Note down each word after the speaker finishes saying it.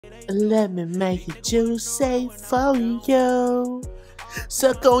Let me make it juicy for you.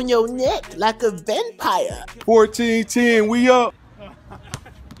 Suck on your neck like a vampire. 14-10, we up.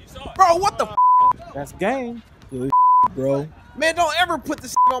 Bro, what the f? That's game. Good bro. Man, don't ever put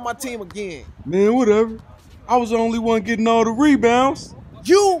this on my team again. Man, whatever. I was the only one getting all the rebounds.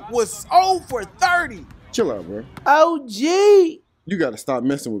 You was 0 for 30. Chill out, bro. OG. You gotta stop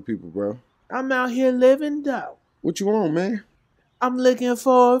messing with people, bro. I'm out here living though. What you want, man? I'm looking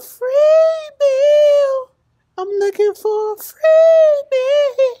for a free meal. I'm looking for a free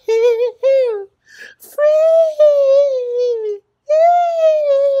meal. Free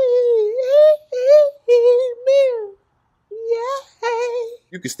meal. Yay.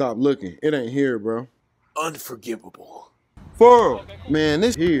 You can stop looking. It ain't here, bro. Unforgivable. Foul. Man,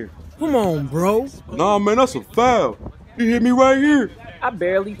 this here. Come on, bro. Nah, man, that's a foul. You hit me right here. I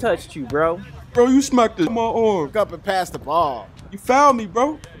barely touched you, bro. Bro, you smacked it on my arm. Look up and pass the ball. You fouled me,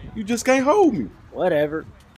 bro. You just can't hold me. Whatever.